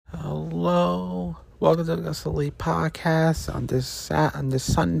Hello, welcome to the AgostoAllElite Podcast on this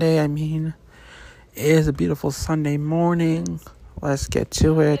Sunday. It is a beautiful Sunday morning. Let's get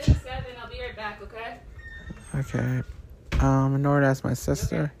to it. 7, I'll be right back, okay? Okay. In order, that's my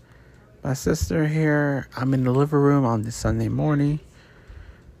sister. My sister here. I'm in the living room on this Sunday morning.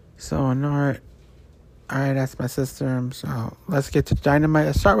 So in order, alright, that's my sister. So let's get to Dynamite.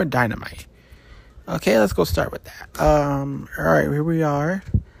 Let's start with Dynamite. Okay, let's go start with that. Alright, here we are.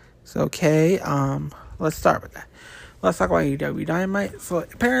 So, okay, let's start with that. Let's talk about AEW Dynamite. So,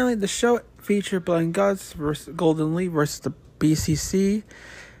 apparently the show featured Blood and Guts versus Golden Elite versus the BCC.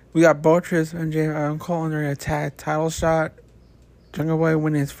 We got Botrus and Adam Cole under a tag title shot. Jungle Boy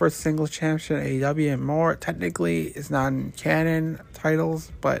winning his first singles championship at AEW and more. Technically, it's not in canon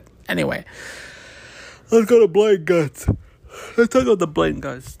titles, but anyway. Let's go to Blood and Guts. Let's talk about the Blood and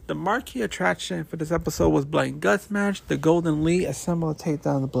Guts. The marquee attraction for this episode was Blood and Guts match. The Golden Elite assembled to take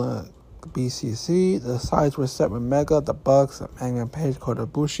down the BCC. The sides were set with Mega, the Bucks, Hangman Page, Kota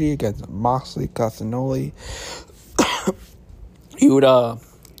Ibushi against Moxley, Castagnoli, Yuta,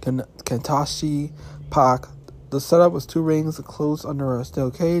 Kentashi, Pac. The setup was 2 rings closed under a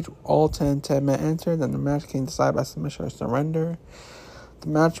steel cage. All 10 men entered, and the match came decided by submission or surrender. The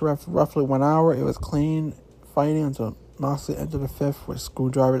match ran for roughly 1 hour. It was clean fighting until Moxley entered the 5th with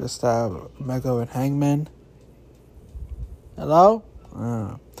Screwdriver to stab Mega and Hangman. Hello?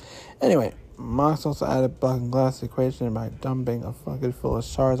 Anyway, Mox also added block and glass equation by dumping a fucking full of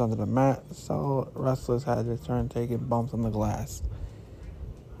shards onto the mat. So wrestlers had to return taking bumps on the glass.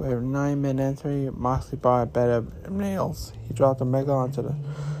 With 9 men entry, Moxley brought a bed of nails. He dropped the Mega onto the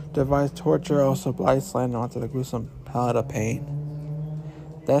device torture, also blind slammed onto the gruesome pallet of pain.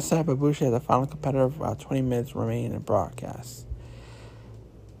 That set up Ibushi as the final competitor for about 20 minutes remaining in the broadcast.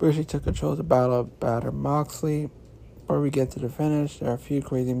 Ibushi took control of the battle of batter Moxley. Before we get to the finish, there are a few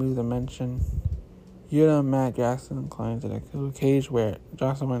crazy moves to mention. Yuta and Matt Jackson climbed to the cage where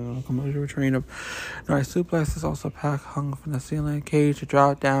Jackson went on a commotion train of nice suplexes. Also, Pac hung from the ceiling cage to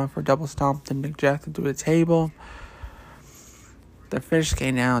drop down for a double stomp to Nick Jackson through the table. The finish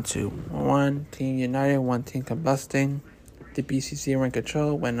came down to 1 team united, 1 team combusting. The BCC were in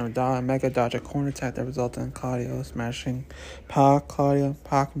control when Noda and Mega dodged a corner attack that resulted in Claudio smashing Pac.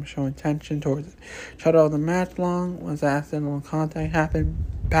 Pac showing tension towards each other all the match long. Once the accidental contact happened,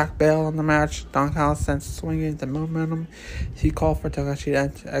 Pac bailed on the match. Don Callis sent swinging the momentum. He called for Takashi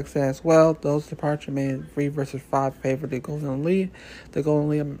to exit as well. Those departure made 3 versus 5 favor the Golden Elite. The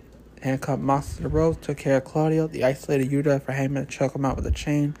Golden Elite handcuffed Mox to the ropes, took care of Claudio. The isolated Yuta for Hangman to choke him out with a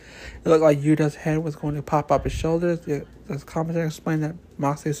chain. It looked like Yuta's head was going to pop up his shoulders. The commentator explained that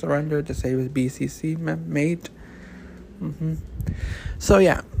Moxley surrendered to save his BCC mate. So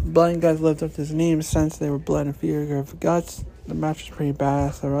yeah, Blood and Guts lived up to his name since they were blood and fear of guts. The match was pretty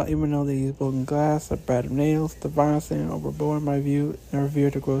badass. Even though they used broken glass or bad nails, the violence and overboard in my view never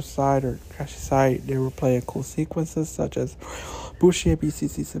veered to gross side or trashy side. They were playing cool sequences such as Bushi and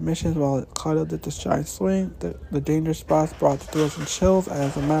BCC submissions while Claudio did this giant swing. The danger spots brought the thrills and chills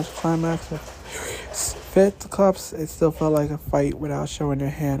as the match climax fit the cups. It still felt like a fight without showing their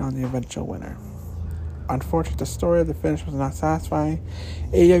hand on the eventual winner. Unfortunately, the story of the finish was not satisfying.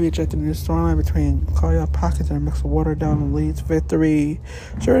 AEW injected a new storyline between Claudio and Pac and a mix of watered down the lead's victory.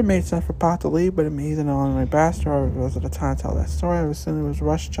 Sure, it made sense for Pac to lead, but he's an Illinois bastard. It was at the time to tell that story. I was assuming it was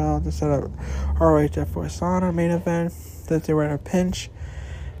Rush Child to set up ROH for a Honor main event. Since they were in a pinch,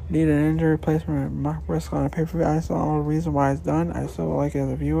 needed an injury replacement and Mark Briscoe on a pay-per-view. I saw all the reason why it's done. I still like it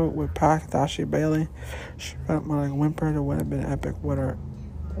as a viewer with Pac, Dashi Bailey. Shut more like a whimper. It would have been epic with her.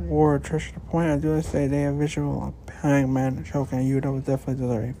 War Trish to the point. I do say they have visual of Hangman choking Yuta was definitely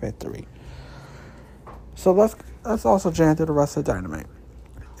deserving victory. So let's also jam through the rest of Dynamite.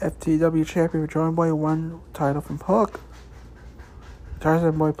 FTW champion Joy Boy won title from Hook.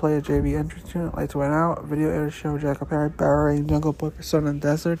 Tarzan Boy played a JV entrance tune. Lights went out. Video editor showed Jacob Perry barring Jungle Boy Persona in the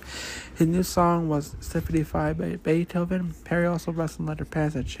Desert. His new song was Symphony 5 by Beethoven. Perry also wrestled leather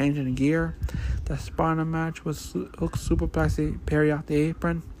pants and changing gear. The spot in the match was Hook superplexing Perry off the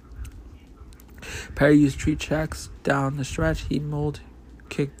apron. Perry used 3 checks down the stretch. He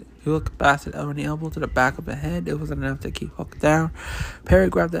kicked Hook bastard elbow to the back of the head. It wasn't enough to keep Hook down. Perry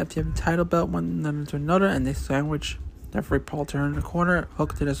grabbed the FTW title belt one into another, and they sandwiched. Referee Paul turned in the corner.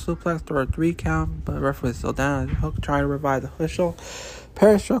 Hook did a suplex through a 3 count, but the referee was still down. Hook tried to revive the official.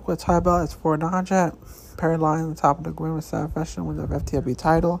 Perry struck with a tie belt as for a non-jet. Perry lying on the top of the ground with satisfaction with the FTW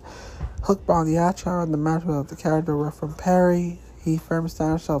title. Hook brought the Achar, and the match with the character were from Perry. He firms down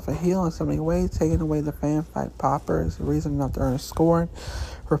himself a heel in so many ways, taking away the fan fight poppers, reason enough to earn a score,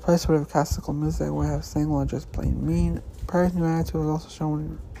 replaced with classical music that would have single and just plain mean. Perry's new attitude was also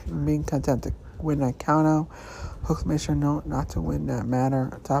shown being content to win that countout. Hooks made sure not to win that matter.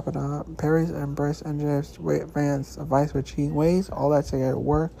 On top of that, Perry's embraced MJF's fans' advice with cheating ways, all that together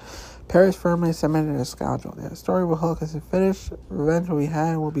work. Perry's firmly cemented a scoundrel. The story with Hook is finished. Revenge will be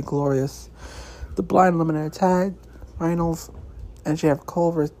had will be glorious. The blind eliminator tag finals. MJF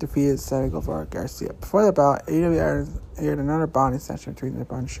Cole versus defeated Santa Guevara Garcia. Before the bout, AEW aired another bonding session between the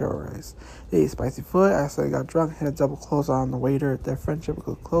bunch showers. They ate spicy food, accidentally got drunk, hit a double close on the waiter. Their friendship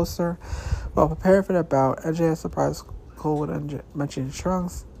grew closer. While preparing for the bout, MJF surprised Cole with matching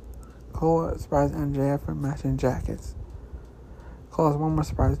trunks. Cole surprised MJF with matching jackets. Cole has one more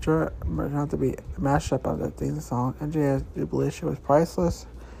surprise jerk, but not to be a mashup of the theme song. MJF's jubilation was priceless.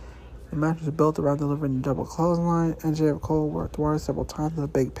 The match was built around delivering the double clothesline. MJF Cole worked thwarted several times with a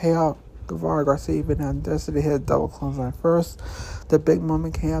big payoff. Guevara Garcia even had Destiny hit a double clothesline first. The big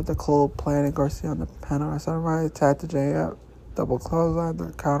moment came after Cole planted Garcia on the panel at Sunrise, tagged to JF, double clothesline,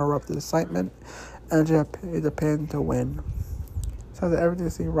 the counter up the excitement. MJF paid the pin to win. So that everything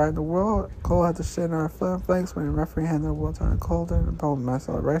seemed right in the world, Cole had to shit on her flanks when the referee handed the world title to Cole during the opponent's match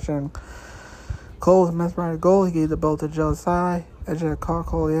celebration. Cole was mesmerized goal. He gave the belt to Joe Tsai. MJ called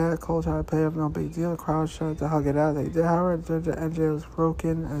Cole, Cole tried to pay up, no big deal. The crowd tried to hug it out. They did, however, MJ was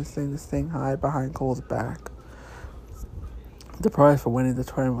broken and staying high behind Cole's back. The prize for winning the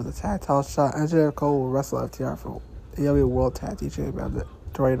tournament was a tag title shot. MJ Cole will wrestle FTR for AEW World Tag Team Champion of the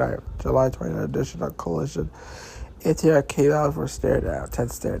July 29th edition of Collision. FTR came out for stare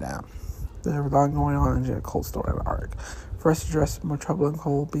down. There was a lot going on in MJ Cole story arc. First addressed more trouble in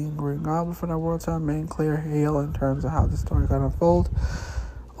Cole being Green Goblin for the world title, made clear heel in terms of how the story could unfold.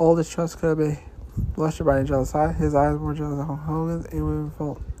 All the trust could be blushed by each other's eyes. His eyes were jealous of Hulk Hogan's. It would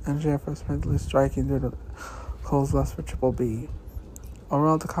felt MJF was mentally striking due to Cole's lust for Triple B.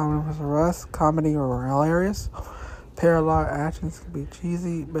 Overall, the comedy was arrest, comedy or hilarious. Parallel actions could be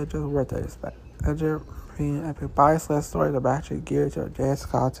cheesy, but just worth the respect. MJF being epic bias-less story, the match is geared to a dance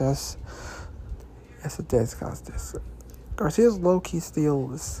contest. It's a dance contest. Garcia's low-key steal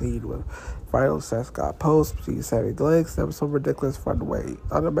the seed with Vital Seth got post, savvy legs that was so ridiculous fun to wait.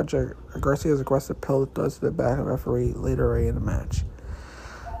 Not to mention Garcia's aggressive pill does to the back of the referee later in the match.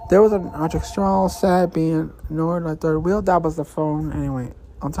 There was an Roderick Strong sad being ignored on the third wheel. That was the phone. Anyway,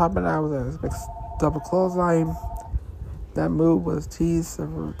 on top of that was a big double clothesline. That move was teased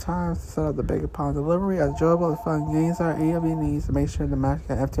several times to set up the big upon delivery. As enjoyable as fun games are, AEW needs to make sure the match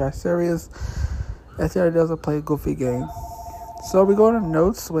got FTR serious. FTR doesn't play a goofy game. So we go to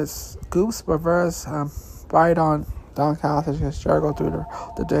notes with Goops Bavera's fight on Don Callis against Jericho through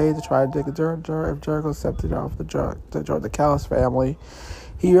the day to try to dig a dirt. If Jericho accepted off to join the Callis family.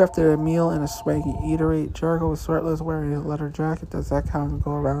 He after a meal in a swanky eatery. Jericho was sweatless, wearing a leather jacket. Does that count to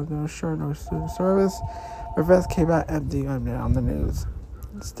go around no shirt, no student service? Rivers came out empty on the news.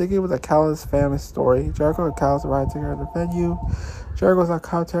 Sticking with the Callis family story, Jericho and Callis arrived together at the venue. Jericho was on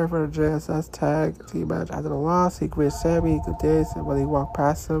commentary for the JSS tag team match after the loss. He greeted Sammy, good day, when he walked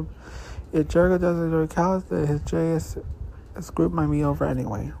past him. If Jericho doesn't enjoy Callis, then his JSS group might be over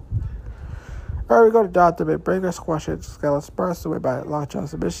anyway. Alright, we go to Dr. McBreaker, squash it, Skeleton Spurs, away by Lockjaw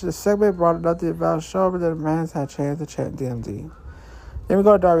submission. The segment brought nothing about show, but then the fans had a chance to chant DMD. Then we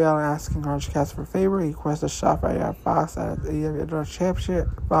go to Darby Allin asking Orange Cassidy for a favor. He requested a shot for AR Fox at the AEW Championship.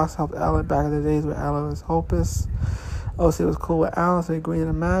 Fox helped Allin back in the days when Allin was hopeless. OC was cool with Allin, so he agreed in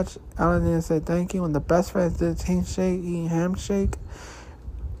the match. Allin didn't say thank you. When the best friends did team shake, eating handshake,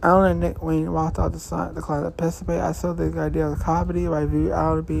 Allin and Nick Wayne walked out the declined to participate. I still think the idea of the comedy, but I view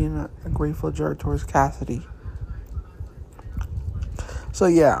Allin being a grateful jerk towards Cassidy. So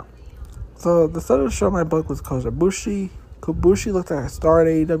yeah. So the start of the show, my book was Kota Ibushi. Ibushi looked like a star at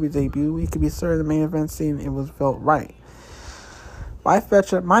AEW debut. We could be certain the main event scene, it was felt right. My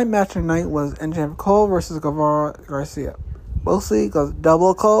match tonight was MJF Cole versus Guevara Garcia. Mostly because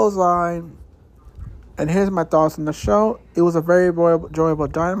double clothesline. And here's my thoughts on the show. It was a very enjoyable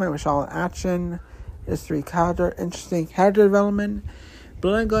dynamite with solid action, interesting character development.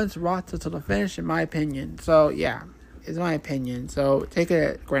 Blood and Guns rocked to the finish, in my opinion. So yeah, it's my opinion. So take it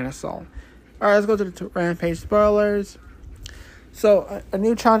at a grain of salt. Alright, let's go to the Rampage spoilers. So, a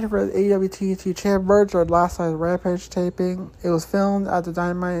new challenger for the AEW TNT Champ merged our last night's Rampage taping. It was filmed at the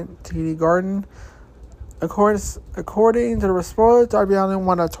Dynamite TD Garden. According to the spoilers, Darby Allin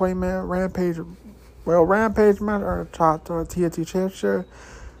won a 20-minute Rampage match or top to a TNT Championship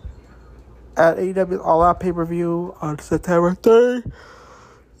at AEW All-Out pay-per-view on September 3rd.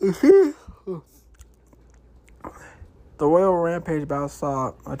 The Royal Rampage battle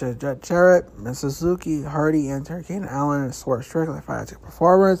saw Jeff Jarrett, Suzuki, Hardy, and Kane Allen and Swerve Strickland fight to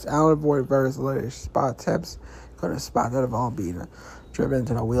performance. Allen avoided various later spot attempts, couldn't spot that of all being driven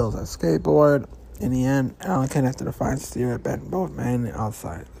into the wheels of a skateboard. In the end, Allen connected the fine steer and bent both men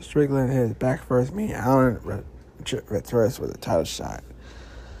outside. Strickland hit his back first, meaning Allen reversed with a title shot.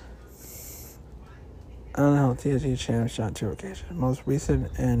 Allen held TNT championship on 2 occasions. Most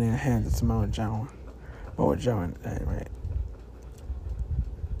recent and in hand to Samoa Joe. Anyway.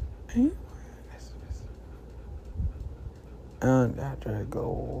 Allen captured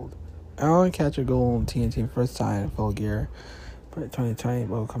gold. Allen captured gold on TNT first time in full gear. But 2020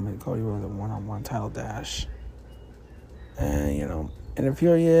 will come in Cody with a one-on-one title dash. And, in a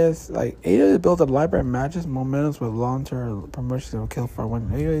few years, AEW built a library of matches, momentum with long-term promotions that will kill for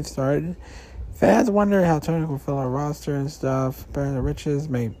when AEW started. Fans wonder how Tony will fill our roster and stuff. Bearing the riches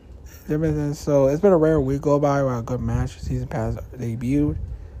made differences. So it's been a rare week go by where a good match season pass debuted.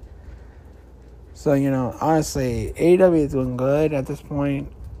 So, honestly, AEW is doing good at this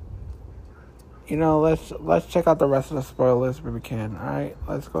point. Let's check out the rest of the spoilers if we can. Alright,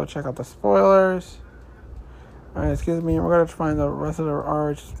 let's go check out the spoilers. Alright, excuse me, we're gonna find the rest of the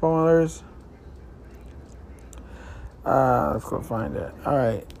RH spoilers. Let's go find it.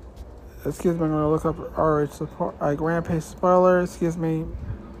 Alright. Excuse me, I'm gonna look up RH support Rampage spoilers, excuse me.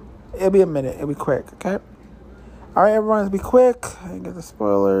 It'll be a minute, it'll be quick, okay? Alright, everyone, be quick. I get the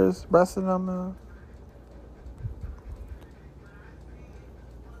spoilers, rest of them.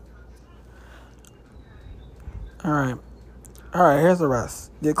 Alright, here's the rest.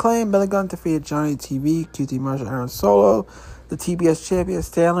 The Acclaimed Billy Gunn defeated Johnny TV, QT Marshall, Aaron Solo. The TBS champion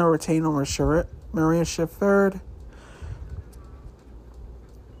Stanley retained over Maria Shiv third.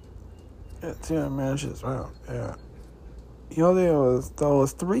 Yeah, 2 matches. Wow, yeah. There was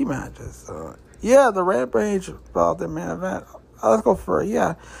 3 matches. So. Yeah, the Rampage about the main event. Let's go for it.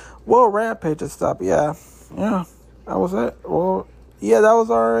 Yeah. Well, Rampage and stuff. Yeah. That was it. Well, yeah, that was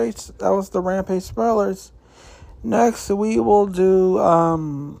RH. That was the Rampage spoilers. Next, we will do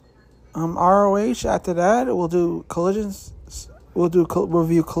ROH. After that, we'll do Collisions. We'll do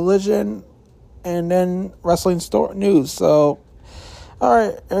review Collision, and then Wrestling Store News. So, all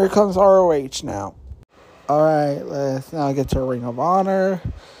right, here comes ROH now. All right, let's now get to Ring of Honor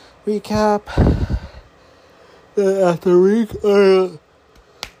recap. After Ring of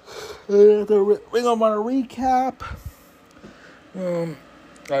Honor recap. All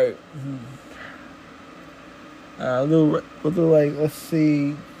right. We'll do let's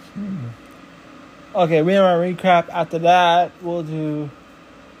see. Okay, we have our recap. After that, we'll do.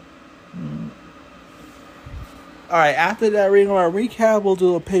 Alright, after that reading of our recap, we'll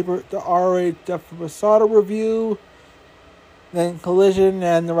do the ROH Death from Masada review, then Collision,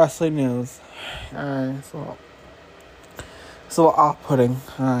 and the Wrestling News. Alright, so off-putting.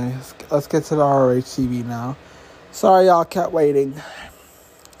 Alright, let's get to the ROH TV now. Sorry y'all kept waiting.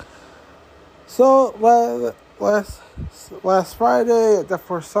 So, last Friday, Death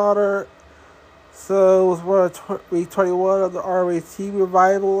for Sauter. So it was week 21 of the ROH TV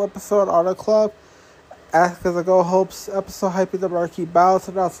revival episode on the club. Ask as I go hopes episode hyping the marquee bouts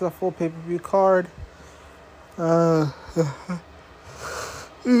and announcing the full pay-per-view card. Okay.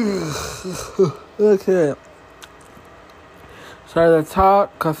 Started at the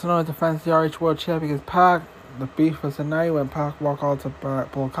top. Casanova defends the RH World Champion against Pac. The beef was tonight when Pac walked out to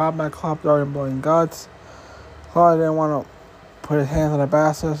Bull Combat Club during blowing guts. Claude didn't want to put his hands on the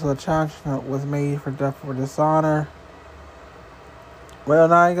bastard, so the challenge was made for Death for Dishonor. Real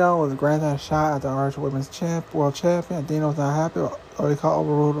Nigo was granted a shot at the RH Women's World Champion. Dino was not happy. Already called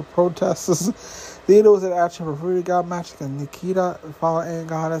overruled the protesters. Dino was in action for Rudy God match against Nikita. Following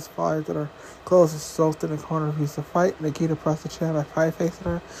Goddess followed to her closest soaked in the corner refused to fight. Nikita pressed the champ by pie facing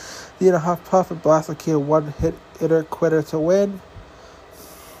her. Dino huff puff and blast Nikita one hit hitter quitter to win.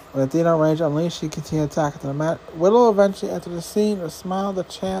 When Dino range unleashed, she continued attacking the match. Willow eventually entered the scene. Her smile, the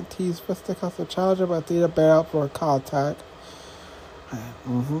chant, teased fisticuffs the challenger, but Dino bailed out for a call attack.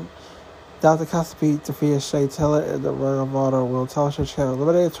 Dr. Caspi defeated Shay Taylor in the Ring of Honor World Television Channel.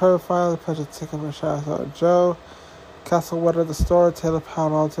 Eliminated Turtle Fire, the pressure ticket for shots out Joe. Castle winner the store. Taylor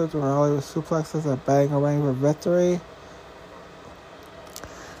pound on to rally with suplexes and bang a ring for victory.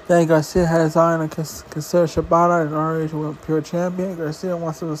 Then Garcia had his eye on consider Shibata and RH World Pure Champion. Garcia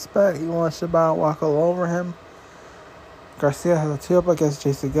wants to respect. He wants Shibata to walk all over him. Garcia has a 2-up against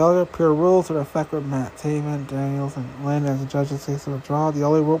Jason Gallagher. Pure rules to effect with Matt Taven, Daniels, and Lynn as the judges face a draw. The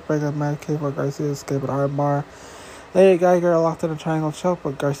only rope breaker match came for Garcia to escape an armbar. Later, Gallagher locked in a triangle choke,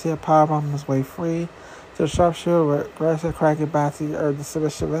 but Garcia powerbombed his way free. to sharpshooter with Garcia cracking back to earn the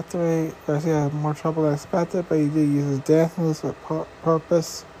submission victory. Garcia had more trouble than expected, but he did use his dance moves with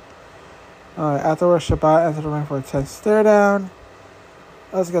purpose. Afterwards, Shabbat entered the ring for a 10 stare down.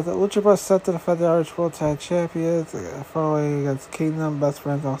 Let's get the Lucha Bros set to defend the Irish World Tag Champions. 4-way against Kingdom, best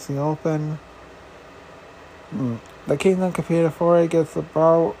friends Aussie Open. The Kingdom competed 4-way against the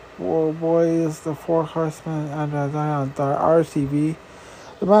Bar War Boys, the Four Horsemen, and on RTV.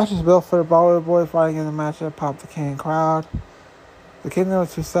 The match is built for the Bar War Boys fighting in the match that popped the King crowd. The Kingdom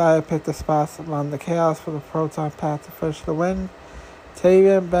was two-sided, picked the spots along the chaos for the Proton path to finish the win.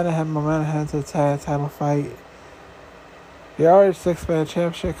 Tavian and Bennett had momentum heading to the tag title fight. The RH six-man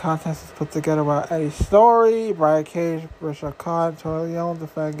championship contest was put together by Eddie Story, Brian Cage, Richard Khan, Tony Leon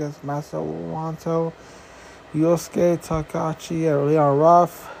defend against Master Wanto, Yosuke Takahashi, and Leon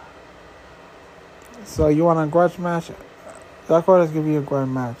Ruff. So you want a grudge match? Dark Order's give you a grudge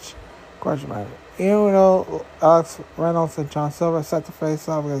match. Even though Alex Reynolds and John Silver set to face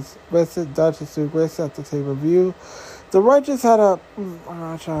off against Vincent Dutch and Stu Grayson at the pay-per-view, the Righteous had a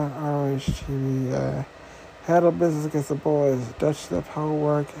match on ROH TV. Handle business against the boys. Dutch the power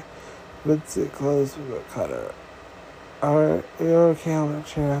work. Vincent closed with a cutter. Alright, Euro came with a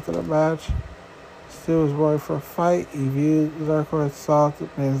chair after the match. Stu was worried for a fight. He viewed the Dark Order assault as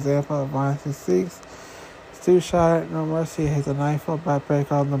an example of violence he seeks. Stu shot at No Mercy, hit the knife-up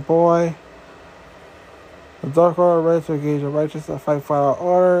backbreaker on the boy. The Dark Order ready to engage the Righteous to fight Final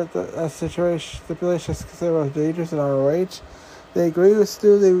Order. That stipulation is considered as dangerous in ROH. They agree with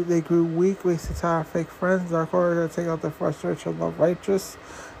Stu. They grew weak, wasting time, fake friends. Dark Order going to take out their frustration on the Righteous.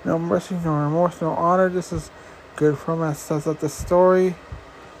 No mercy, no remorse, no honor. This is good from us. Sets up the story.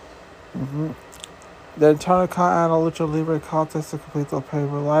 Then Tony Khan and a Lucha Libre contest to complete the paper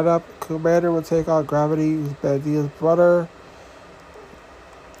lineup. Commander will take on Gravity, who's Bandia's brother.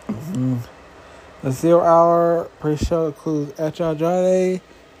 The 0 hour pre-show includes Edge Andrade,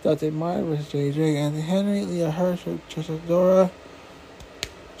 Dante Martin with JJ, Anthony Henry, Leah Hirsch with Trisha Dora,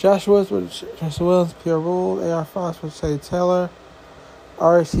 Josh Woods with Trisha Williams, Pierre Rule, AR Fox with Shane Taylor.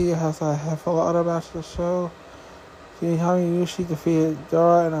 RT has a handful of other matches to the show. Kinihami Yushi defeated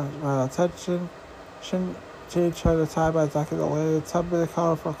Dora in a attention. Shin tried to tie by attacking the later. Tub the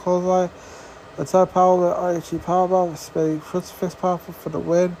counter for a clothesline. The Tub Power with RHE Powerbomb, spinning crucifix powerful for the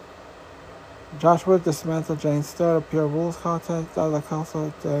win. Josh Wood dismantled Jane Stone of Pure Rules contest. Down the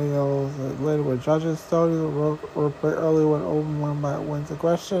council, Daniels later with judges. Stone were pretty early when overwhelmed by Wynn's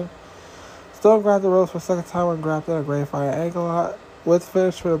aggression. Stone grabbed the ropes for a second time when grabbed at a great fire angle. Woods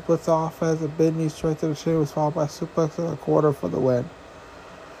finished with a blitz offense. A big knee straight to the chin was followed by suplex in a quarter for the win.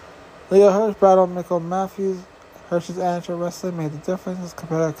 Leah Hirsch battled Nicole Matthews. Hirsch's amateur wrestling made the difference in this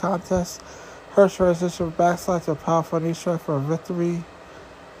competitive contest. Hirsch transitioned from backslide to a powerful knee strike for a victory.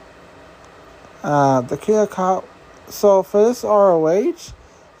 The King Cup. So for this ROH, this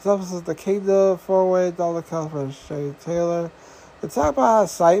episode is the Kingdom 4-way double count for Shane Taylor. The talk about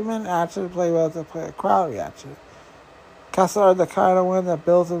excitement actually play well to play a crowd reaction. Castle earned the kind of win that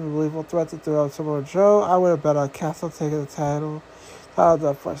builds him a believable threat to throw out Samoa Joe. I would have bet on Castle taking the title.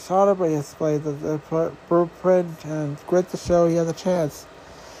 The first order, but he displayed the blueprint and grit to show he has a chance.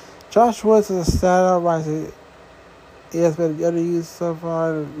 Josh Woods is a standout rising. He has been underused so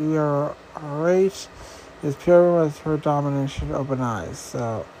far in ROH. His pure was her domination open eyes.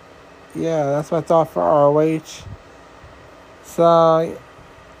 So, yeah, that's my thought for ROH. So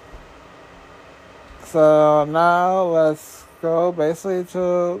now let's go basically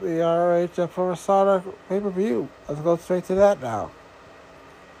to the ROH for Sada pay-per-view. Let's go straight to that now.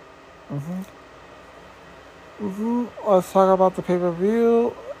 Let's talk about the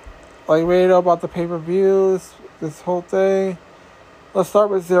pay-per-view. Like, we know about the pay-per-view, this whole thing. Let's start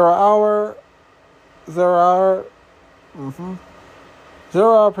with 0 hour. 0 hour.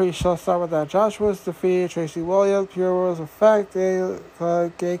 0 hour pre-show. Start with that. Josh Woods defeated Tracy Williams. Pure Rules effect.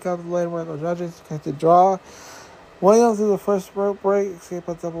 Gay comes later with the judges. Get the draw. Williams did the first rope break. Escape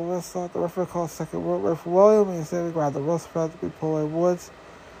a double wrist lock. The referee called second rope break for Williams. And instead we grabbed the rope spread to be pulled away Woods.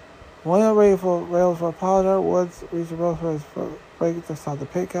 Williams ready for Rails for apology. Woods reached the rope for his break to stop the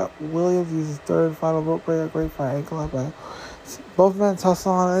pick up. Williams uses third and final rope break. A great fire ankle up by both men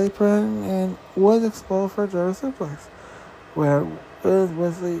tussle on an apron. And Woods exploded for a German suplex. Where Woods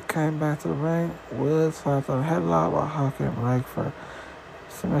Wesley came back to the ring. Woods slapped on a headlock while Hawking and Reg for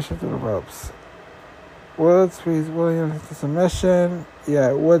submission through the ropes. Woods squeezed Williams into submission.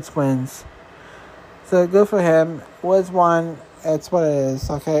 Yeah, Woods wins. So good for him. Woods won. It's what it is.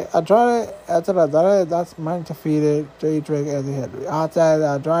 Okay, Andrade, after Andrade, that's mine defeated Jay Drake and Anthony Henry. After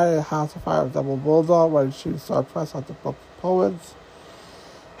that, Andrade House of Fire double bulldog when shooting star press on the Poets.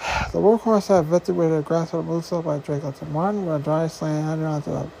 The workhorse had victory with a grasshopper moonsault by Draco to Martin, where Andrade slammed Henry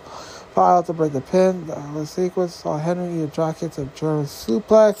onto the pile to break the pin. The sequence saw Henry eat a dropkick to a German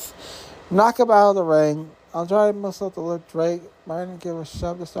suplex, knock him out of the ring. Andrade moonsault to lift Drake. Martin gave a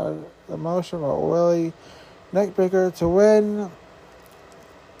shove to start the motion, but Willie neckbreaker to win.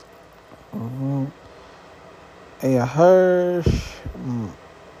 Aya Hirsch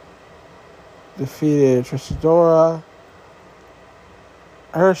defeated Trisadora.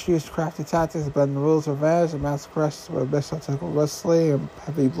 Hirsch used crafty tactics to bend the rules of revenge and master crashes with a bishop tackle wrestling and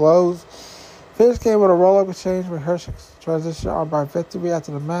heavy blows. Finish came with a roll-up exchange with Hirsch transition armbar victory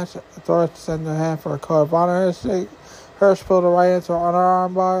after the match. Authorities sent their hand for a code of honor handshake. Hirsch pulled it right into an honor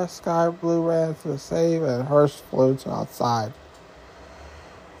armbar. Sky Blue ran for the save, and Hirsch flew to outside.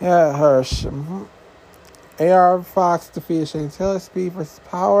 Yeah, Hirsch. AR Fox defeated Shane Taylor. Speed versus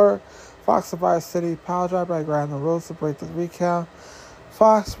Power. Fox survived City Power Drive by grabbing the rules to break the recount.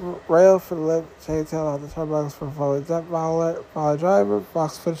 Fox railed for the lip. Shane Taylor on the turnbuckles for a forward death volley driver.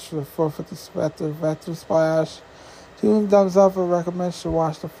 Fox finished with a 450 vector splash. Two thumbs up and recommends to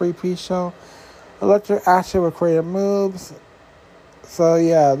watch the free P-show. Electric Action with creative moves. So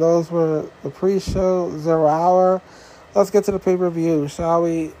yeah, those were the pre-show, 0 hour. Let's get to the pay-per-view, shall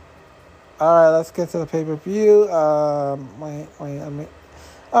we? Alright, let's get to the pay-per-view.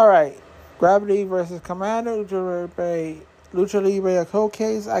 Alright, Gravity versus Commander, Lucha Libre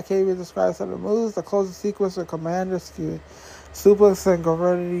Showcase. I can't even describe some of the moves. The closing sequence of Commander suplex and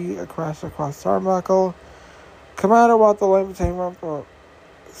Gravity crash across turnbuckle. Commander walked the limiting rumble.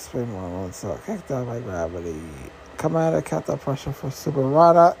 Spin one, so kicked out by Gravity. Commander kept the pressure for Super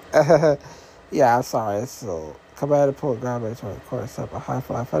Rana. Yeah, I'm sorry. So Commander pulled Gravity to a corner step, a high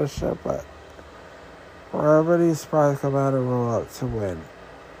fly finisher, but Gravity surprised Commander roll up to win.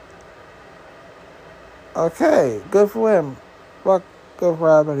 Okay, good for him. Fuck, good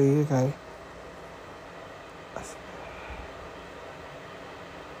for Gravity. Okay.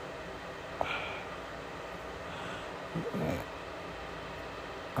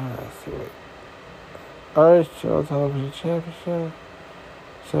 Alright, Show Television Championship.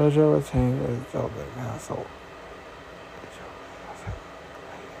 Sergio retained as Delvin Castle.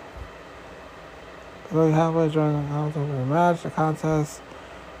 Really halfway during the match, the contest.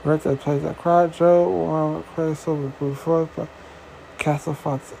 Rick played the crowd. Joe won with Craig Silver brute force, but Castle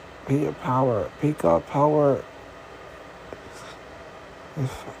fought Peter Power. Peacock Power.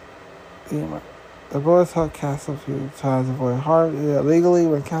 The boys held Castle a few times to avoid hard. Illegally,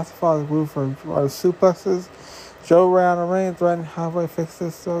 when Castle fought the group for suplexes, Joe ran the ring, threatened halfway fix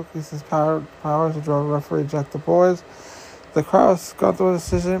this stroke, used his power to draw the referee eject the boys. The crowd got through the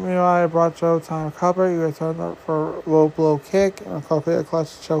decision. Meanwhile, it brought Joe time to cover. He returned up for a low blow kick and a calculated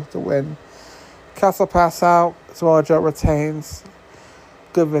clutch choke to win. Castle passed out. Samoa Joe retains.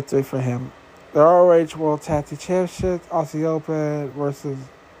 Good victory for him. The ROH World Tag Team Championship, Aussie Open versus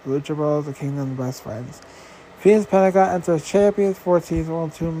Lucha Bros, the Kingdom of Best Friends. Phoenix Pentagon enters champions, 4 teams,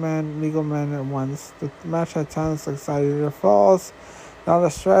 2 men, legal men, and 1. The match had tons of exciting falls. Down the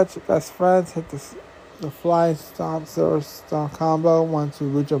stretch, Best Friends hit the flying stomp, zero stomp combo.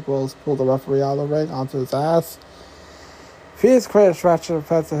 1-2 Lucha Bros pulled the referee out of the ring onto his ass. Phoenix created a stretch of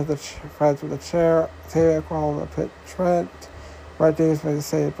defense to hit the Friends with a chair. Taylor crawled the pit Trent. Brett Davis made the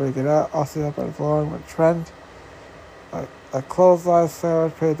save to break it up. Also up at the floor with Trent. A clothesline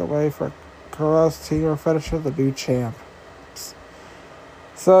sandwich paved the way for Carlos Team finisher, the new champ.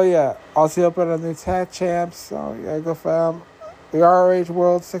 So yeah, Aussie Open a new tag champs. So yeah, go for them. The ROH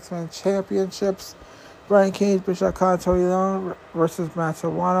World 6-Man Championships. Brian Cage, Bishop Khan, Tony Long versus Matt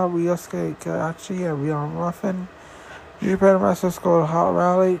Sawano, Ryosuke Kagachi, and Rion Ruffin. Japan wrestlers go to Hot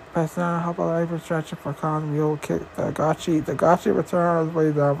Rally. Passing down a hop on the apron stretcher for Khan. Mule kick Dagachi. Dagachi returned on his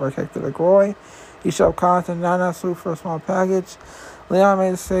way down for a kick to the groin. He shoved Khan to Nana Swoop for a small package. Leon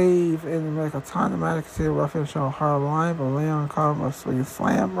made a save in the medical time. The man could see Ruffin show a hard line, but Leon caught him a swinging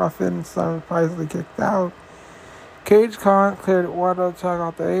slam. Ruffin surprisingly kicked out. Cage Khan cleared Wardlow attack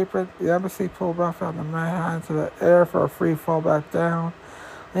off the apron. The embassy pulled Ruffin on the mat into the air for a free fall back down.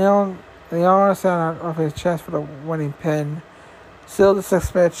 Leon sat on Ruffin's chest for the winning pin. Still the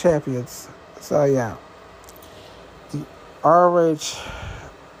 6-man champions. So yeah. The ROH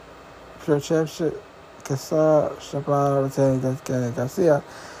Pure Championship, Casara, Shibata retained Garcia.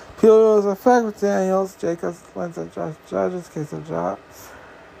 Pilios effect with Daniels, Jacobs, Lindsay, Judges, case of job.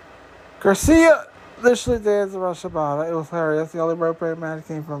 Garcia literally danced around Shibata. It was hilarious. The only rope break match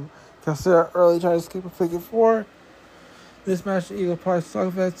came from Garcia early trying to escape a figure 4. This match, Eagle Park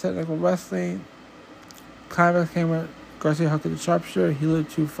Slugfest, technical wrestling. Climax came with Garcia hooking the sharpshooter. He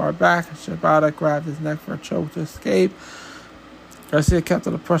looked too far back. Shibata grabbed his neck for a choke to escape. Garcia kept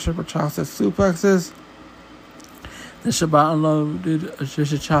under pressure for chops suplexes. Then Shibata unloaded a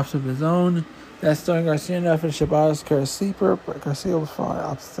vicious chops of his own. That's throwing Garcia enough and Shibata's curved sleeper, but Garcia was falling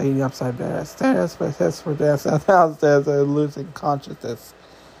upside down stairs, but hits for dancing downstairs and losing consciousness.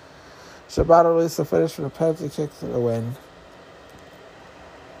 Shibata released the finish for the penalty kick to the win.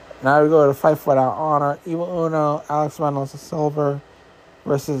 Now we go to Fight for Without Honor. Evil Uno, Alex Reynolds, and Silver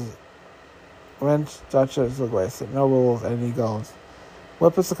versus Lynch, Duchess, Luguesa. No rules, and he goes.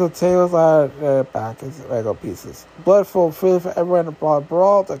 Whipsicle tails out their back as Lego pieces. Blood flowed freely for everyone in the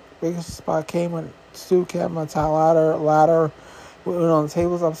brawl. The biggest spot came when Stu came on top ladder with Uno on the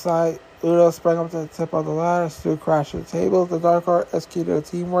tables upside. Uno sprang up to the tip of the ladder. Stu crashed the tables. The Dark Heart executed a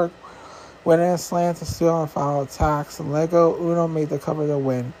teamwork. Went in slant to Stu on final attacks. And Lego, Uno made the cover to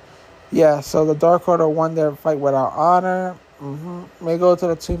win. Yeah, so the Dark Order won their Fight Without Honor. May go to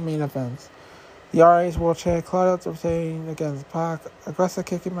the two main events. The RH World Champion Claudio defending against Pac. Aggressive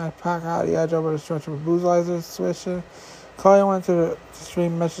kicking my Pac out the edge over the stretch with Boozlizers switching. Claudio went to the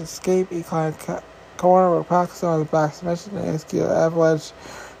extreme mesh escape. He climbed corner with Pac on his back smash and executed an avalanche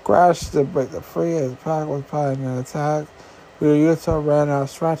crash to break the free as Pac was planning an attack. Ryuto ran out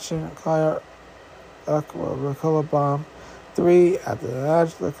stretching. Claudio Ricola bomb. 3 at the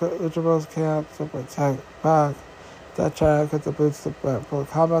edge. The Lucha Bros came out to protect Pac. That tried to cut the boots to Brent.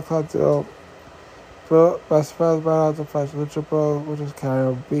 Combat Club duo. Best friends brought out to fight Lucha Bros, which was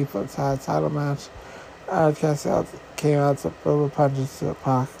carrying a beef for the title match. And Cassiel came out to throw punches to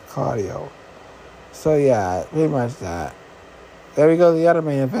Pac Claudio. So yeah, pretty much that. There we go, the other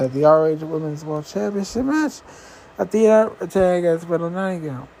main event, the RH Women's World Championship match. Athena returned against Riddle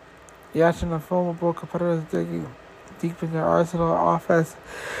Nightingale. The action of formidable competitors digging deep in their arsenal of offense.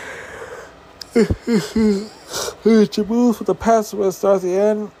 She moves with the pass where it starts the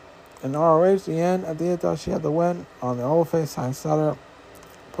end. In ROH, the end, Athena thought she had the win on the old face side setter.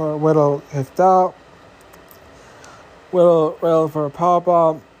 Riddle kicked out. Riddle for a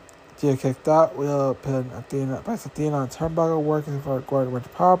powerbomb. Athena kicked out. Riddle pinned Athena. Pressed Athena on turnbuckle, working for a Gordon with the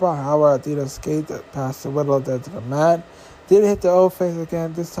powerbomb. However, Athena escaped past the Riddle then to the mat. Didn't hit the old face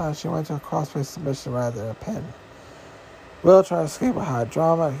again. This time she went to a crossface submission rather than a pin. Riddle tried to escape a high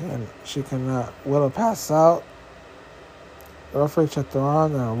drama, and she could not. Riddle passed out. The referee checked her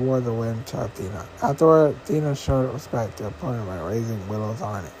on and awarded the win to Athena. Afterward, Athena showed respect to her opponent by raising Willow's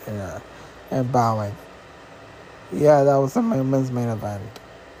arm and bowing. Yeah, that was the men's main event.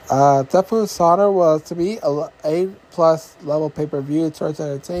 Deathloop Sauna was to be a A+ level pay-per-view towards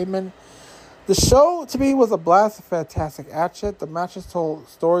entertainment. The show, to me, was a blast of fantastic action. The matches told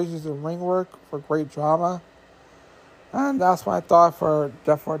stories using ring work for great drama. And that's what I thought for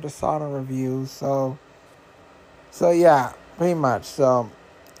the Sauna review. So yeah. Pretty much. So,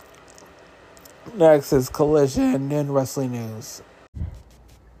 next is Collision and Wrestling News.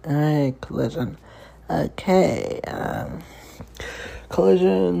 Alright, Collision. Okay.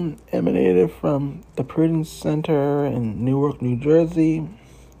 Collision emanated from the Prudence Center in Newark, New Jersey.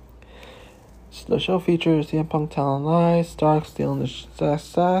 The show features CM Punk telling lies, Stark stealing the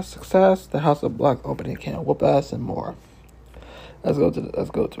success, the House of Black opening can whoop ass, and more. Let's go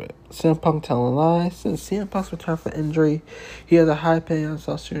to it. CM Punk telling lies. Since CM Punk's return from injury, he has a high pay on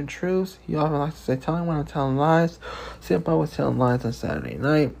self-sharing truths. He often likes to say, telling when I'm telling lies. CM Punk was telling lies on Saturday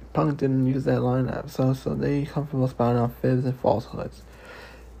night. Punk didn't use that line up, so they comfortable spouting out fibs and falsehoods.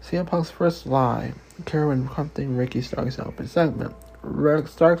 CM Punk's first lie occurred when confronting Ricky Starks in open segment.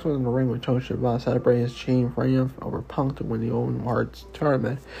 Starks was in the ring with Tony Schiavone celebrating his chain triumph over Punk to win the Owen Hart's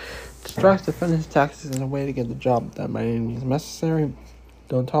tournament. Starks defended his tactics as a way to get the job done by any means necessary.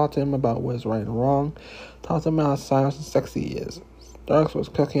 Don't talk to him about what is right and wrong. Talk to him about how silent and sexy he is. Starks was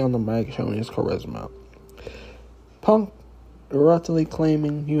cooking on the mic, showing his charisma. Punk reluctantly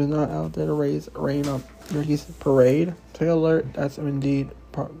claiming he was not out there to rain on Ricky's parade. Take alert, that's indeed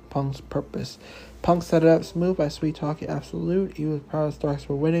Punk's purpose. Punk set it up smooth by sweet talking absolute. He was proud of Starks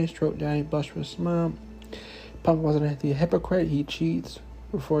for winning, stroked down, he blushed with a smile. Punk wasn't a hypocrite, he cheats.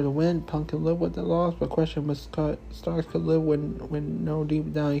 Before the win, Punk could live with the loss, but question was Starks could live when no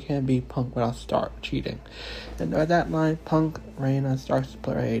deep down you can't beat Punk without cheating. And at that line, Punk ran on Starks'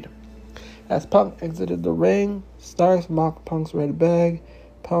 parade. As Punk exited the ring, Starks mocked Punk's red bag.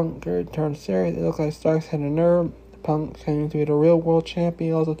 Punk turned serious. It looked like Starks had a nerve. Punk came to be the real world champion.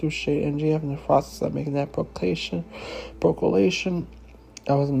 He also threw shade MJF in the process of making that proclamation.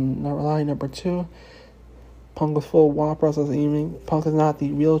 That was line number 2. Punk was full of whoppers this evening. Punk is not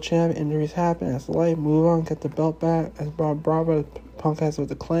the real champ. Injuries happen. That's life. Move on. Get the belt back. As Bob Bravo, Punk has with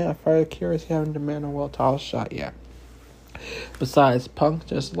the claim. I'm very curious. He haven't demanded a world title shot yet. Besides, Punk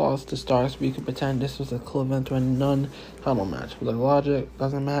just lost to Starks. We could pretend this was a cool event to a non-title match. But the logic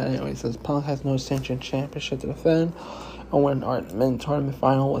doesn't matter anyway, since Punk has no sanctioned championship to defend. And when our men's tournament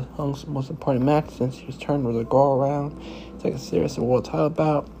final was Punk's most important match since he returned with a go-around, take a serious world title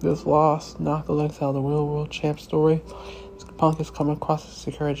bout. This loss knocked the legs out of the real world champ story. Punk is coming across as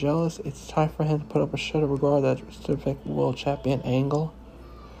secure jealous. It's time for him to put up a show to regard that specific world champion angle.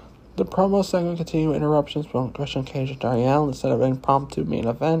 The promo segment continued with interruptions from Christian Cage and Darby Allin instead of an impromptu main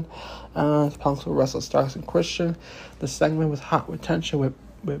event. Punk will wrestle Starks and Christian. The segment was hot with tension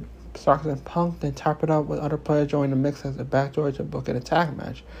with Starks and Punk, then top it up with other players joining the mix as a backdoor to book an attack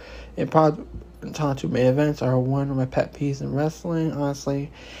match. Impromptu main events are one of my pet peeves in wrestling, honestly.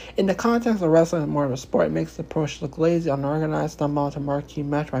 In the context of wrestling more of a sport, it makes the push look lazy, unorganized, stumble out a marquee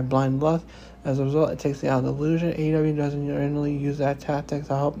match by blind luck. As a result, it takes it out of the illusion. AEW doesn't generally use that tactic.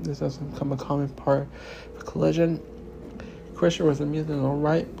 I hope this doesn't become a common part for Collision. Christian was amusing and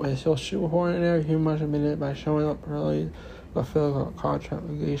alright, but he'll shoehorn in there. He much admitted by showing up early, but fulfill contract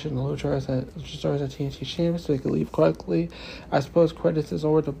obligation. The Luchadors as TNT champions so he could leave quickly. I suppose credits is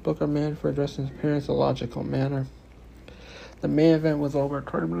over to Booker Man for addressing his appearance in a logical manner. The main event was over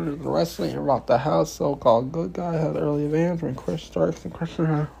 20 minutes of wrestling and rocked the house. So-called good guy had early advance when Chris Starks and Christian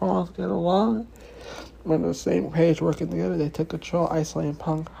had Hall get along. When the same page working together, they took control, isolating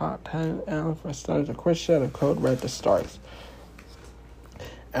Punk, hot tagging Allin for a stutter to Christian and code red to Starks.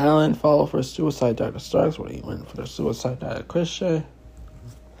 Allin followed for a suicide dive to Starks when he went for the suicide dive to Christian.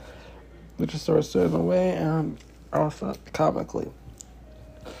 Luchasaurus stood in the way and also comically.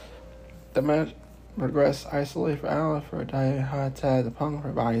 The match progressed isolated for Allin for a diving hot tag to Punk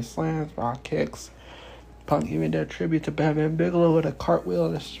for body slams, rock kicks. Punk even did a tribute to Batman Bigelow with a cartwheel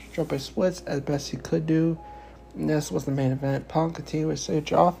and a stripper splits as best he could do. And this was the main event. Punk continued with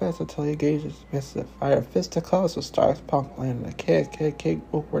signature offense until he engaged his fists at fire fisticuffs. So Starks Punk landed a kick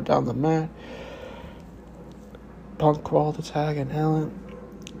upward down the mat. Punk crawled to tag and Allin.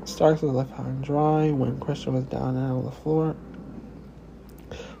 Starks was left high and dry when Christian was down and out on the floor.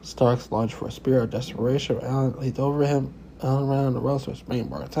 Starks lunged for a spear of desperation. Allin leaped over him. Allin ran on the ropes for a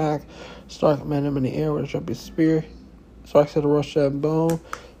springboard attack. Starks met him in the air with a jumping spear. Starks hit a Russian bone,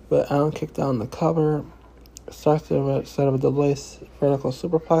 but Allin kicked down the cover. Starks set up a delayed vertical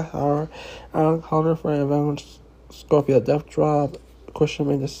superplex. Allin countered for an advantage Scorpio death drop. Christian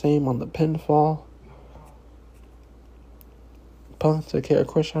made the same on the pinfall. Punk took care of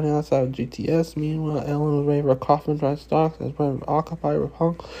Christian on the outside of GTS. Meanwhile, Allin was ready for a coffin drive Starks as Brent was occupied with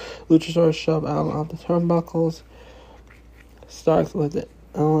Punk. Luchasaurus shoved Allin off the turnbuckles. Starks lifted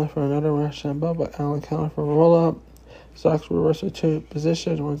Allin for another Russian bump, but Allin countered for a roll-up. Starks reversed to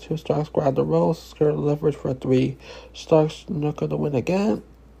position when two Starks grabbed the ropes, secured leverage for a 3. Starks knuckled the win again.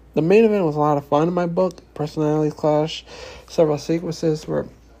 The main event was a lot of fun in my book. Personalities clash. Several sequences were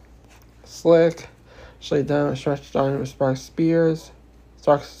slick. Straight down and stretched down with Starks spears.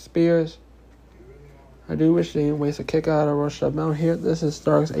 I do wish they didn't waste a kick out of Rush Mount here. This is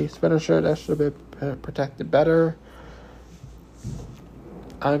Starks' ace finisher. That should have been protected better.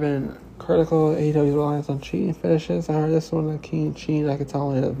 I've been critical of AEW's reliance on cheating finishes. I heard this one a keen cheat I could tell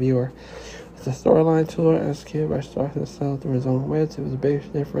only the viewer. It's a storyline tool executed by Starks himself through his own wits. It was a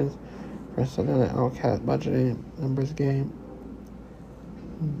big difference for something like Outcast budgeting numbers game.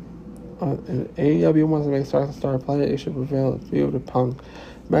 AEW wants to make Starks a star player. It should prevail at field with Punk.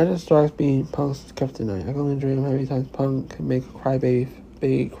 Imagine Starks being Punk's kryptonite. I can only dream how many times Punk can make a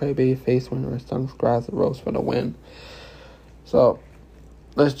crybaby face when her Starks grabs the ropes for the win. So,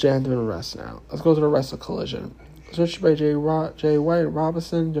 let's jam through the rest now. Let's go to the rest of Collision. Switched by Jay White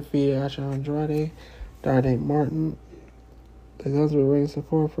Robinson defeated Asher Andrade, Darby Martin. The Guns were ring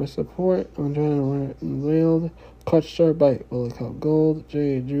support for support. Andrade railed. Clutch start by Willie Cup Gold.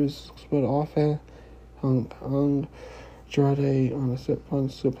 Jay Juice split offense. Hung Andrade on a sit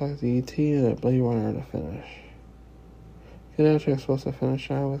punch, suplex ET, and a Blade Runner to finish. Kinatrix supposed to finish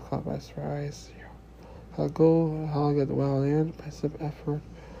out with caught by surprise. Gold, Hall got the wild end by some effort.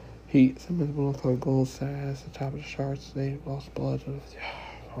 Heat, Simmons Willie Cup Gold sat at the top of the charts. They lost blood.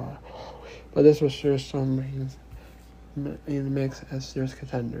 But this was sure some reasons in the mix as serious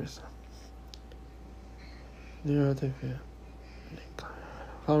contenders.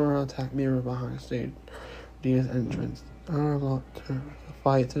 Colorado attack Mirror behind stage. Dina's entrance. Honorable to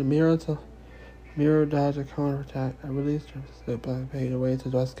fight to the Mirror dodge a counter attack. I released her to slip back paid away to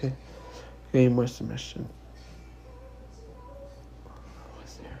Dusky. Game with submission.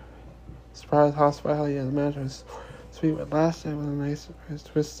 Surprise hospitality as the match was sweet, but last time was a nice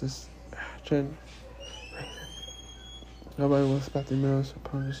twist this chin. Nobody was expecting Mirror's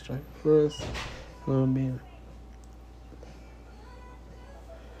opponent to strike first. Being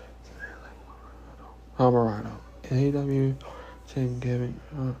Colorado. AEW Thanksgiving.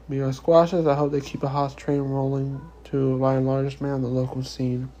 Miro Squashes, I hope they keep a hot train rolling to by the largest man on the local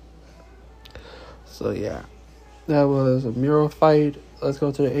scene. So yeah, that was a Miro fight. Let's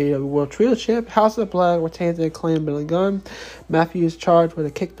go to the AEW World Trio Champ. House of Black retains the Acclaim Billy Gunn. Matthews charged with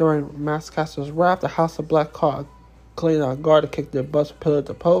a kick during Maskcaster's rap. The House of Black caught Acclaim on guard to kick their butts pillar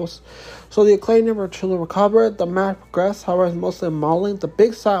to post. So the Acclaim never truly recovered. The match progressed, however, mostly mauling. The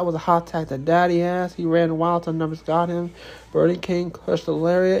big side was a hot tag that Daddy ass. He ran wild till numbers got him. Burning King crushed the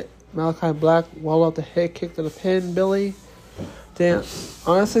lariat. Malachi Black walled up the head kick to the pin. Billy. Damn,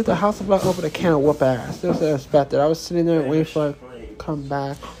 honestly, the House of Black opened a can of whoop ass. This was expected. I was sitting there waiting for it to come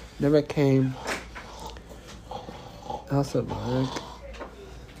back. Never came. House of Black.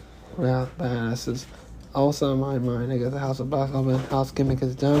 Well, badass is also in my mind. I guess the House of Black open house gimmick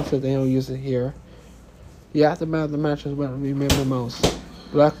is done, so they don't use it here. The aftermath of the match is what I remember most.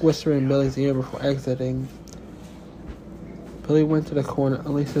 Black whispered in Billy's ear before exiting. Billy went to the corner,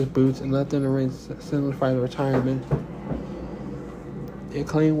 unleashed his boots, and left in the ring to signify the retirement. The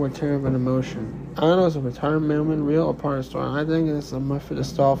Acclaim were terrible in emotion. I don't know if it's a retirement moment, real or part of the story. I think it's a much for the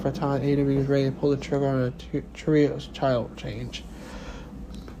stall for time AEW is ready to pull the trigger on a trio's title change.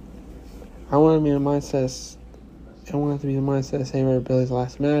 I want to be the mindset. I want it to be the mindset same as Billy's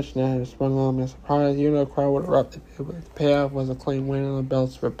last match. Now it sprung on me as a surprise. You know, the crowd would erupt if the payoff was Acclaim winning the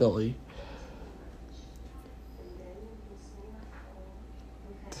belts for Billy.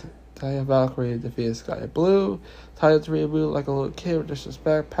 Taya Valkyrie defeated Sky Blue. Taya reboot like a little kid with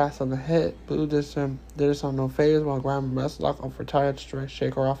disrespect, passed on the hit. Blue did this on no phase while grabbing wrestlock off for Taya to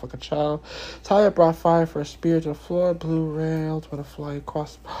shake her off like a child. Taya brought fire for a spear to the floor. Blue railed with a fly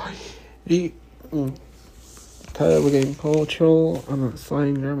across the body. Taya regained control on a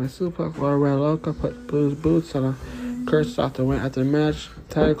sliding German suplex while Red Loca put Blue's boots on a curse Dr. Win after the match.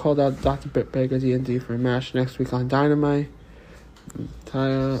 Taya called out Dr. Britt Baker D&D for a match next week on Dynamite.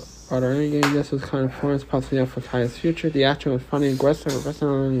 Taya brought her in game. This was kind of fun. It's possibly up for Taya's future. The action was funny and aggressive. The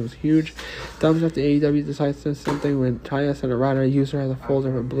wrestling was huge. Thumbs up to AEW decides to do something when Taya said a rider used her as a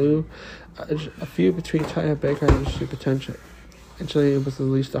folder for Blue. A feud between Taya and Baker had issue potential. Actually, it was at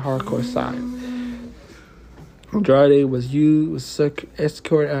least the hardcore side. Andrade was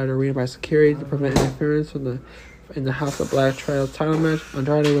escorted out of the arena by security to prevent interference in the House of Black Trials title match.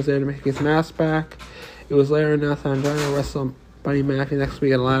 Andrade was there to make his mask back. It was later announced that Andrade will wrestle Buddy Matthews next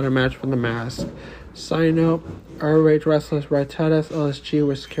week in a ladder match for the mask. Side note, ROH wrestlers Red Titus, LSG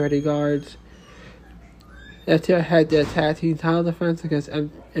were security guards. FTR had their tag team title defense against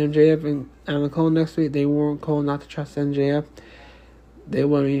MJF and Adam Cole next week. They weren't Cole not to trust MJF. There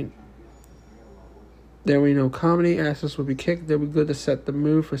will be no comedy. Asses will be kicked. They will be good to set the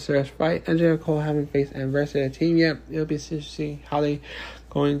mood for serious fight. MJF and Cole haven't faced adversity of the team yet. It'll be interesting to see how they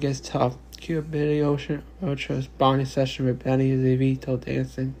going against tough. Cute Billy Ocean's bonding session with Benny DeVito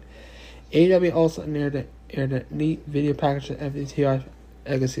dancing. AEW also aired a neat video package of FTR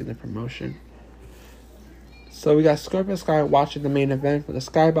legacy in the promotion. So we got Scorpio Sky watching the main event for the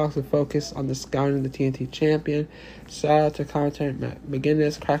Skybox and focus on the scouting the TNT champion. Shout out to commentator Matt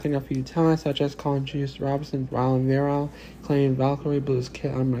McGinnis, cracking up a few times, such as calling Juice Robinson, Rylan Viral, claiming Valkyrie Blue's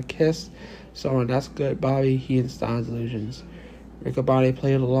kid on my kiss. So that's good, Bobby, he and Style Delusions. Riccobody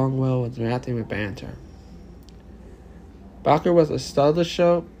played along well with Matthew with banter. Valkyrie was a stud of the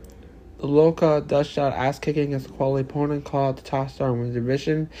show. The Loca does shout ass kicking against a quality opponent called the top star in the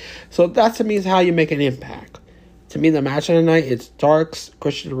division. So that to me is how you make an impact. To me, the match of the night, it's Darks,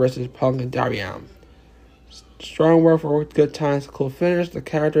 Christian versus Punk and Darian. Strong work for good times, cool finish. The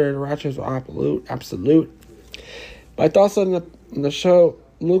character interactions were absolute. My thoughts on the show,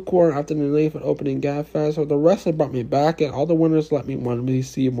 lukewarm after the leave and opening gap fest. So the wrestling brought me back, and all the winners let me want to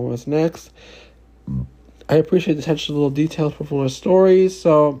see more what's next. I appreciate the attention to little details for the stories.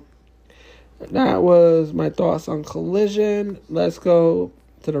 So that was my thoughts on Collision. Let's go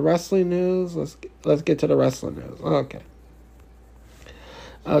to the wrestling news. Let's get to the wrestling news.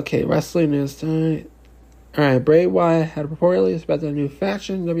 Okay, wrestling news tonight. Alright, Bray Wyatt had reportedly expected a new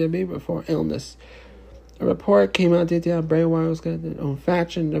faction in WWE before illness. A report came out detailing Bray Wyatt was going to get his own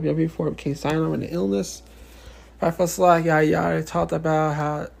faction in WWE before it became silent with the illness. Rifle Slack, yada talked about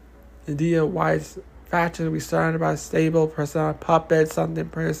how the idea of Wyatt's faction will be started by a stable personnel puppet, something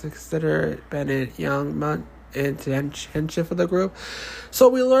previously considered Bennett Young Munt intention for the group. So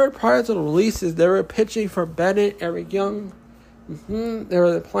we learned prior to the releases they were pitching for Bennett, Eric Young. There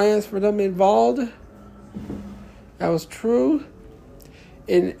were the plans for them involved. That was true.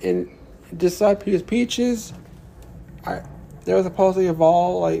 In Disciples Peaches, they were supposedly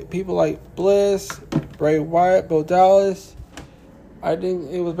involved like people like Bliss, Bray Wyatt, Bo Dallas. I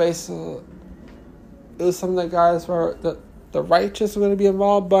think it was basically it was something that guys for the Righteous were going to be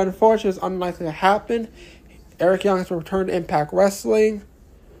involved, but unfortunately it's unlikely to happen. Eric Young has returned to Impact Wrestling.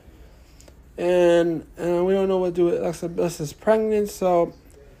 And we don't know what to do with Alexa Bliss is pregnant, so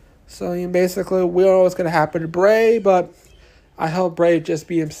basically we don't know what's going to happen to Bray, but I hope Bray just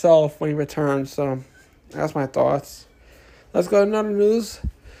be himself when he returns, so that's my thoughts. Let's go to another news.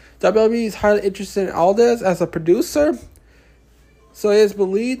 WWE is highly interested in Aldez as a producer. So it is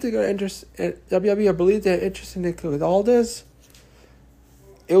believed they're WWE are believed they're interested in Aldez.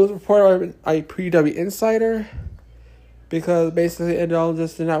 It was reported by a pre-W insider because basically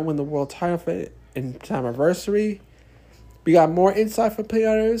Aldez did not win the world title for in time anniversary. We got more insight from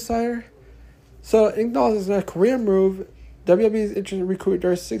pre-W insider. So in Aldez's career move, WWE is interested in recruiting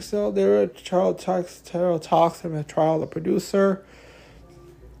their 6-0. There were talks of a trial of the producer.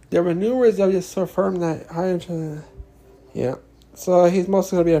 There were numerous WWE confirmed that So he's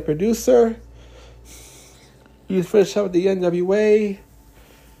mostly going to be a producer. He's finished up with the NWA.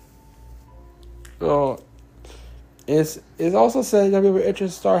 So it's also said WWE were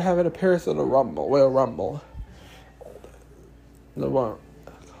interested to start having appearances in the Rumble. Royal Rumble. The one.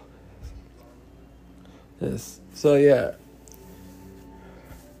 Yes. So yeah.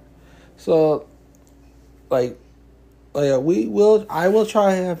 So I will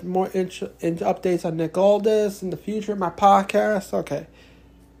try to have more into updates on Nick Aldis in the future in my podcast. Okay.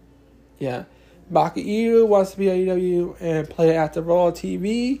 Yeah. Maki Ito wants to be AEW and play at the Raw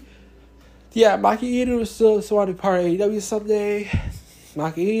TV. Yeah, Maki Ito is still want to be part of AEW someday.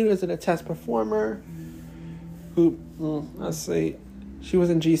 Maki Ito is an intense performer who, let's see, she was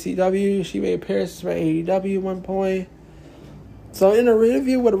in GCW. She made appearances for AEW at one point. So in an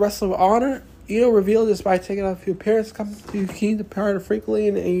interview with Wrestling of Honor, Ito revealed despite taking out a few appearances, coming to keen to part frequently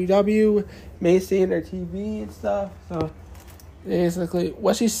in AEW, may see in their TV and stuff. So basically,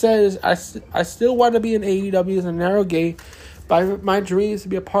 what she said is, I still want to be in AEW as a narrow gate. But my dream is to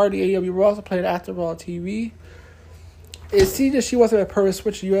be a part of the AEW Raw to play it after Raw TV. It seems that she wasn't a purpose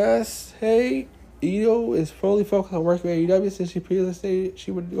switch US. Hey, Ito is fully focused on working with AEW since she previously stated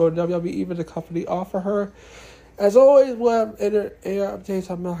she would go to WWE even the company offer her. As always, we'll have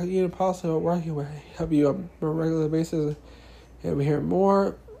updates on Maki Ito possibly working with AEW on a regular basis. And we hear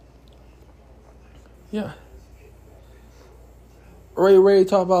more. Yeah. Ready to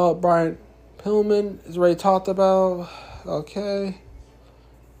talk about Brian Pillman. Is already talked about. Okay.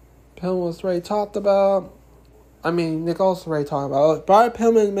 Pillman was already talked about. Nick also already talked about it. Brian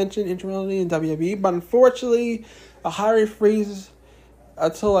Pillman mentioned interim in WWE, but unfortunately, a hiring freeze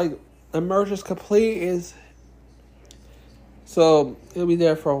until the merger is complete is. So it'll be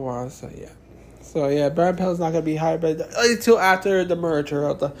there for a while. So yeah. Brian Pillman's not gonna be hired, but until after the merger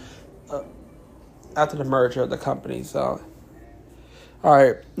of the company. So.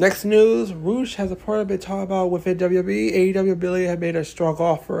 Alright, next news. Roosh has reportedly been talked about within WWE. AEW Billy had made a strong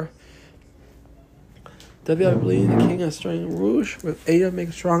offer. WWE, the king of string Roosh, with AEW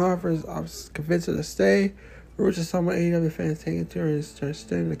making strong offers, I was convinced her to stay. Roosh is someone AEW fans taking to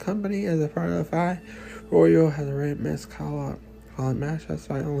stay in the company as a part of the fight. Royal has a red mask call match. That's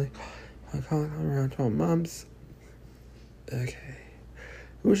why only around 12 months. Okay.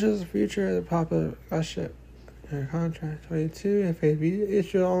 Roosh's future as a popular ship. Contract 22 and FAB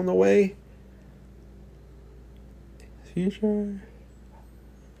issue on the way. Future.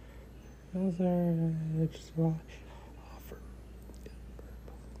 Those are just offer.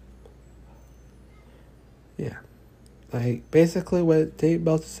 Yeah. Basically what Dave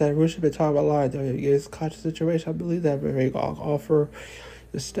Meltzer said, we should be talking about a lot of WWE's conscious situation. I believe that very good offer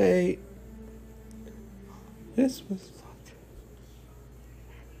to stay. This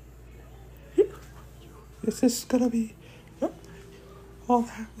is gonna be all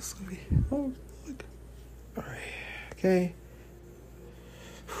that was gonna be. Oh, look. Alright. Okay.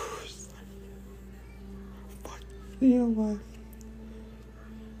 You know what?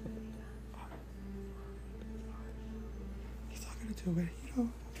 He's not gonna do it.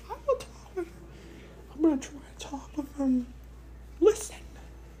 I will talk with him. I'm gonna try to talk with him. Listen.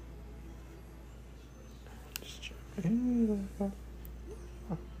 Just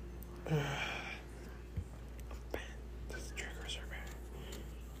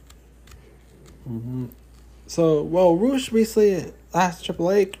So, Roosh recently, last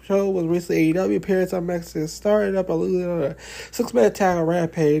AAA show was recently AEW appearance on Mexico. Started up a 6-man tag on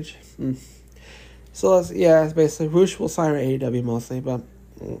Rampage. So, it's basically Roosh will sign with AEW mostly, but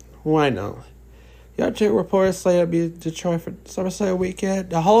why not? Yachik reported slated to be in Detroit for SummerSlam weekend.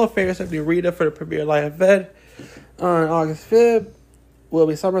 The Hall of Famers have the arena for the premier live event on August 5th. Will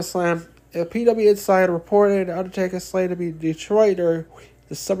be SummerSlam. A PW Insider reported The Undertaker slated to be in Detroit or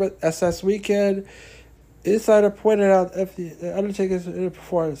the Summer SS weekend. Insider pointed out if the Undertaker's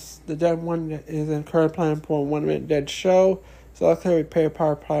performance, the Dead One is in current plan for a 1 minute Dead show, so that could pay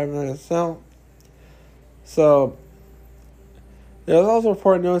power private itself. So there's also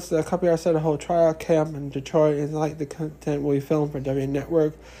reported notice that a company said a whole trial camp in Detroit and like the content will be filmed for W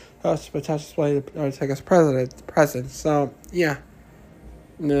Network, to potentially display the Undertaker's presence. So yeah,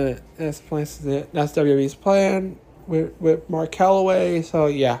 that's WWE's plan with Mark Calloway. So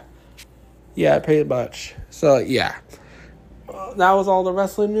yeah, pretty much. So yeah, that was all the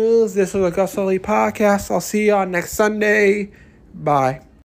wrestling news. This was AgostoAllElite Podcast. I'll see y'all next Sunday. Bye.